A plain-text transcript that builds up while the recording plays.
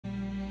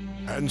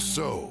And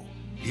so,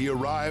 he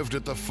arrived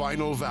at the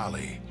final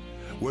valley,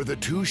 where the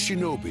two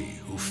shinobi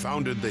who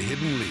founded the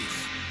Hidden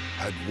Leaf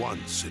had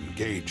once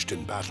engaged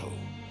in battle.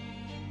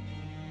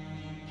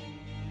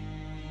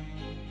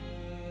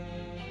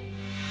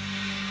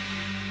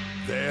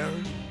 There,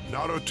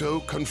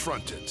 Naruto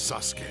confronted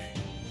Sasuke.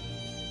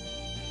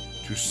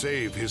 To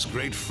save his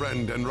great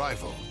friend and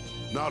rival,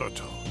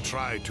 Naruto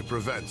tried to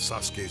prevent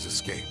Sasuke's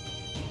escape.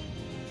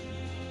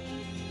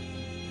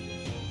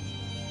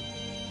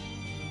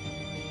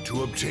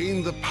 To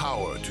obtain the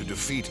power to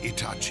defeat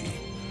Itachi,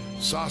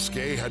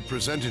 Sasuke had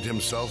presented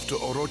himself to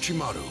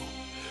Orochimaru,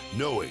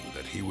 knowing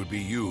that he would be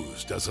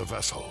used as a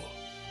vessel.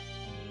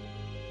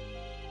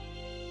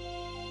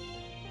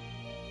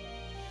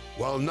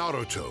 While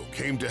Naruto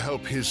came to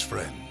help his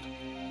friend,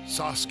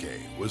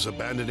 Sasuke was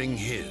abandoning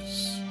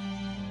his.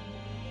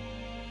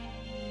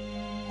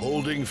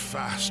 Holding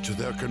fast to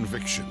their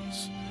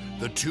convictions,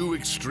 the two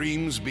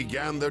extremes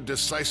began their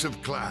decisive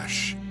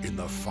clash in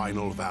the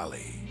final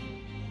valley.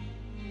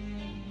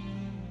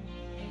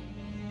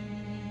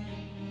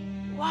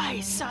 Why,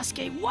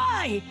 Sasuke,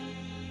 why?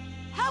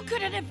 How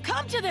could it have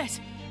come to this?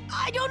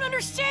 I don't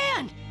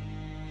understand!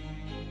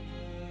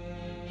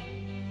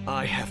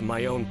 I have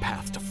my own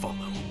path to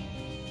follow.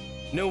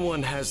 No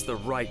one has the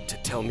right to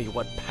tell me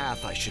what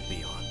path I should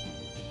be on.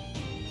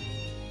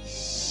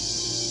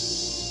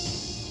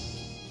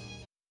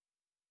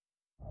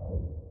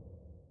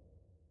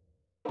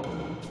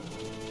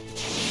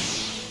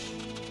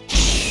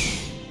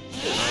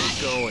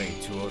 I'm going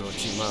to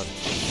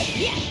Orochimaru.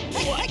 Yeah,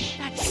 what?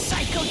 That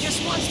psycho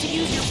just wants to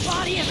use your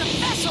body as a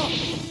vessel!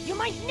 You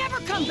might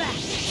never come back!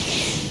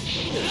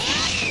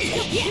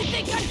 You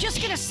think I'm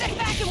just gonna sit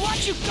back and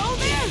watch you go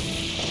there?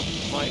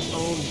 My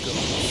own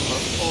goals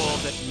are all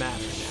that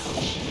matter now.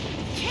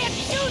 Can't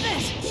do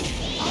this!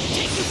 I'll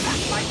take you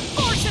back by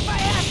force if I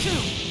have to!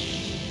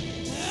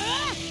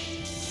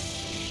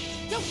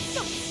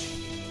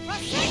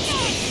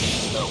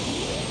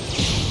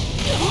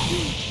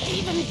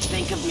 Even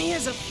think of me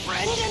as a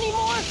friend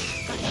anymore?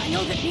 I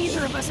know that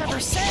neither of us ever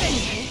said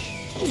anything.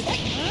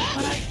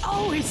 But I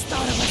always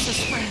thought of us as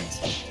friends.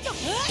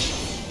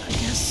 I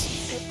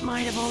guess it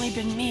might have only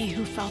been me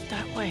who felt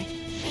that way.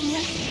 And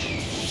yet,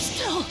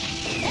 still,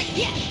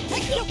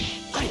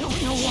 I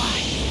don't know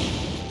why.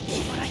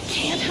 But I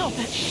can't help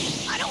it.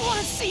 I don't want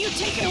to see you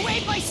taken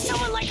away by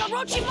someone like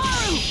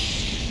Orochimaru!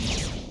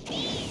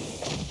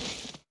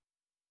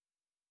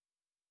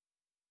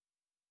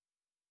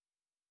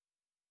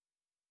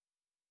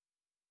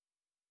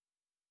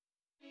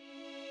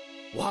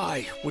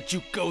 Why would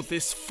you go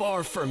this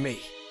far for me?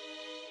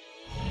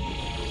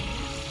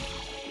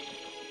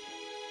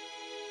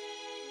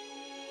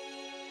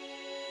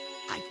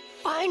 I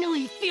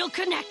finally feel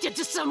connected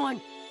to someone.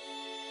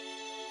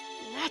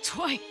 And that's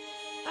why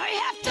I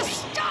have to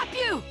stop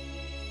you!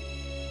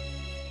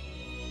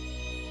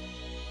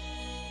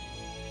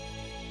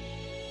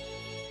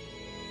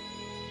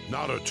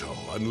 Naruto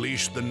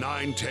unleashed the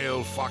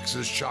nine-tailed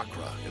fox's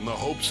chakra in the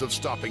hopes of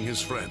stopping his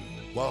friend,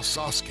 while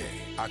Sasuke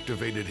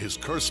activated his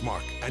curse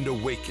mark and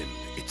awakened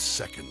its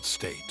second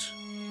state.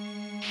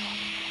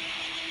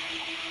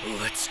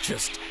 Let's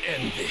just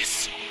end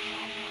this.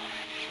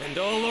 And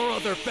all our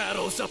other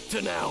battles up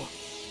to now.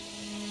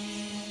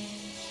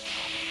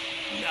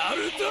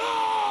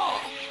 Naruto!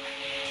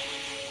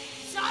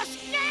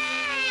 Sasuke!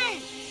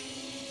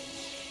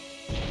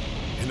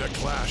 In a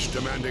clash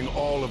demanding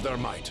all of their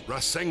might,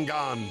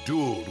 Rasengan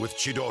dueled with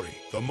Chidori.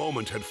 The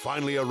moment had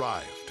finally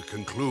arrived to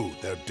conclude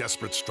their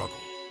desperate struggle.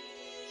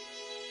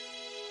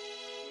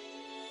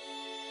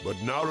 But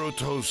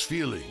Naruto's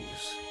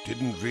feelings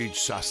didn't reach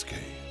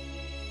Sasuke.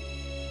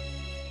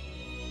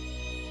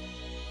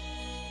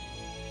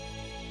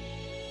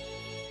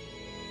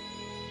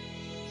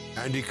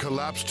 And he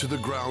collapsed to the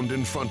ground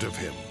in front of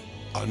him,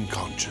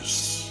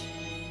 unconscious.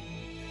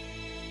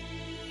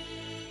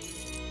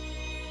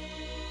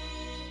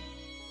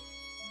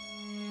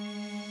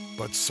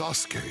 But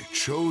Sasuke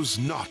chose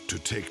not to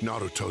take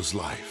Naruto's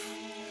life.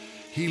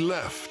 He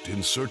left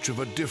in search of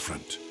a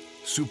different,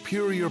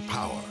 superior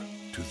power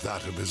to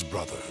that of his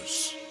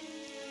brothers.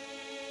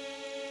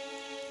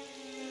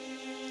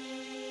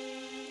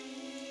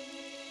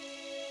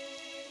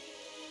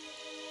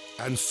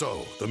 And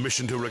so, the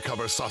mission to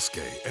recover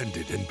Sasuke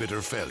ended in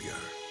bitter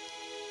failure.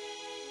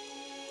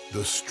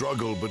 The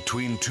struggle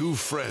between two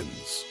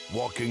friends,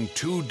 walking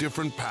two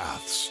different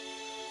paths,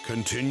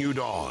 continued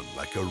on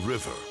like a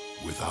river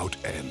without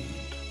end.